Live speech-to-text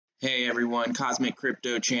Hey everyone, Cosmic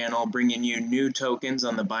Crypto channel bringing you new tokens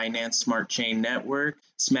on the Binance Smart Chain network.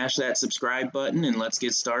 Smash that subscribe button and let's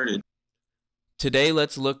get started. Today,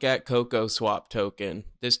 let's look at COCO SWAP token.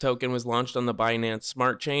 This token was launched on the Binance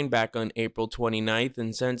Smart Chain back on April 29th,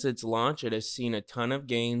 and since its launch, it has seen a ton of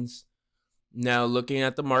gains. Now, looking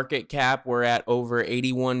at the market cap, we're at over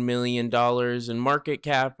 $81 million in market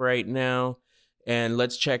cap right now, and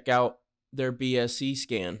let's check out their BSC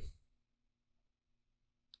scan.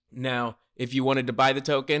 Now, if you wanted to buy the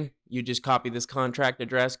token, you just copy this contract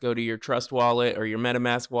address, go to your Trust wallet or your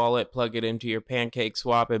MetaMask wallet, plug it into your Pancake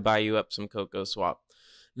Swap, and buy you up some COCO SWAP.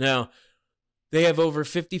 Now, they have over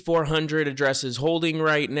 5,400 addresses holding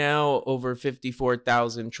right now, over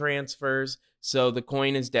 54,000 transfers. So the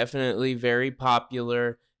coin is definitely very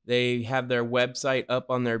popular. They have their website up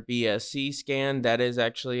on their BSC scan. That is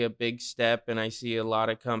actually a big step, and I see a lot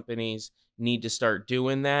of companies need to start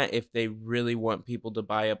doing that if they really want people to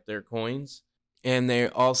buy up their coins. And they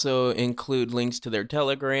also include links to their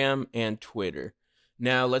Telegram and Twitter.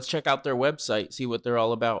 Now let's check out their website, see what they're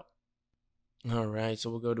all about. All right,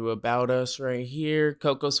 so we'll go to About Us right here.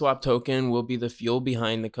 COCO SWAP token will be the fuel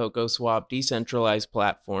behind the COCO SWAP decentralized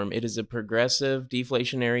platform. It is a progressive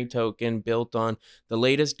deflationary token built on the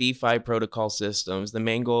latest DeFi protocol systems. The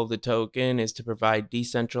main goal of the token is to provide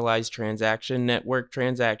decentralized transaction network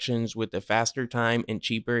transactions with a faster time and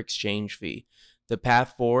cheaper exchange fee. The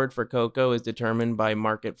path forward for COCO is determined by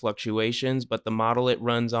market fluctuations, but the model it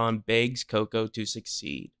runs on begs COCO to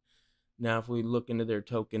succeed. Now, if we look into their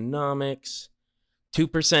tokenomics,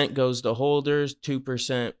 2% goes to holders,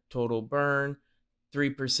 2% total burn,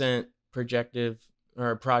 3%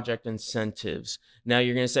 project incentives. Now,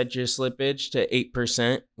 you're going to set your slippage to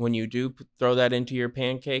 8% when you do throw that into your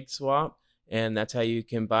Pancake Swap, and that's how you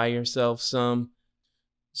can buy yourself some.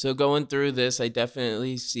 So going through this, I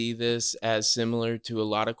definitely see this as similar to a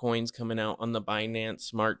lot of coins coming out on the Binance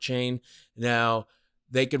Smart Chain. Now,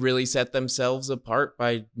 they could really set themselves apart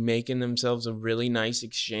by making themselves a really nice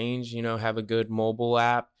exchange, have a good mobile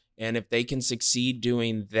app. And if they can succeed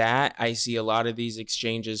doing that, I see a lot of these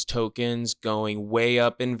exchanges tokens going way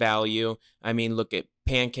up in value. I mean, look at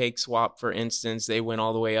Pancake Swap, for instance. They went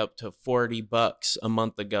all the way up to $40 a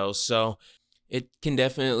month ago. So it can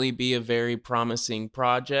definitely be a very promising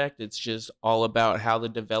project. It's just all about how the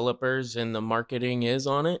developers and the marketing is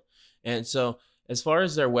on it. And so as far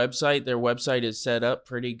as their website is set up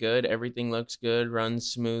pretty good. Everything looks good,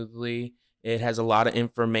 runs smoothly. It has a lot of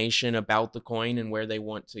information about the coin and where they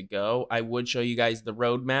want to go. I would show you guys the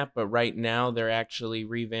roadmap, but right now they're actually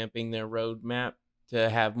revamping their roadmap to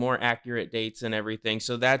have more accurate dates and everything.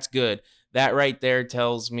 So that's good. That right there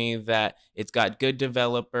tells me that it's got good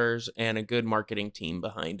developers and a good marketing team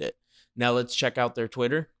behind it. Now let's check out their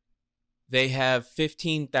Twitter. They have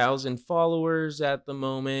 15,000 followers at the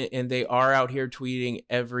moment, and they are out here tweeting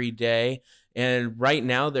every day. And right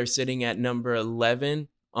now, they're sitting at number 11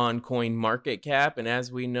 on Coin Market Cap. And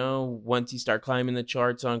as we know, once you start climbing the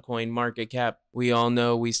charts on Coin Market Cap, we all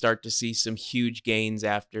know we start to see some huge gains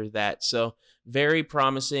after that. So very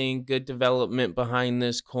promising, good development behind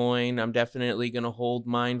this coin. I'm definitely going to hold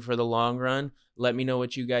mine for the long run. Let me know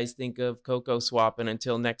what you guys think of COCO SWAP. And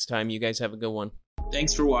until next time, you guys have a good one.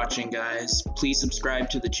 Thanks for watching, guys. Please subscribe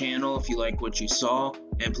to the channel if you like what you saw,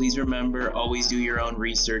 and please remember, always do your own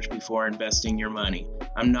research before investing your money.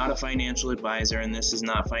 I'm not a financial advisor, and this is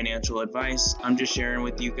not financial advice. I'm just sharing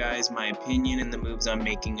with you guys my opinion and the moves I'm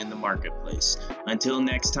making in the marketplace. Until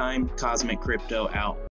next time, Cosmic Crypto out.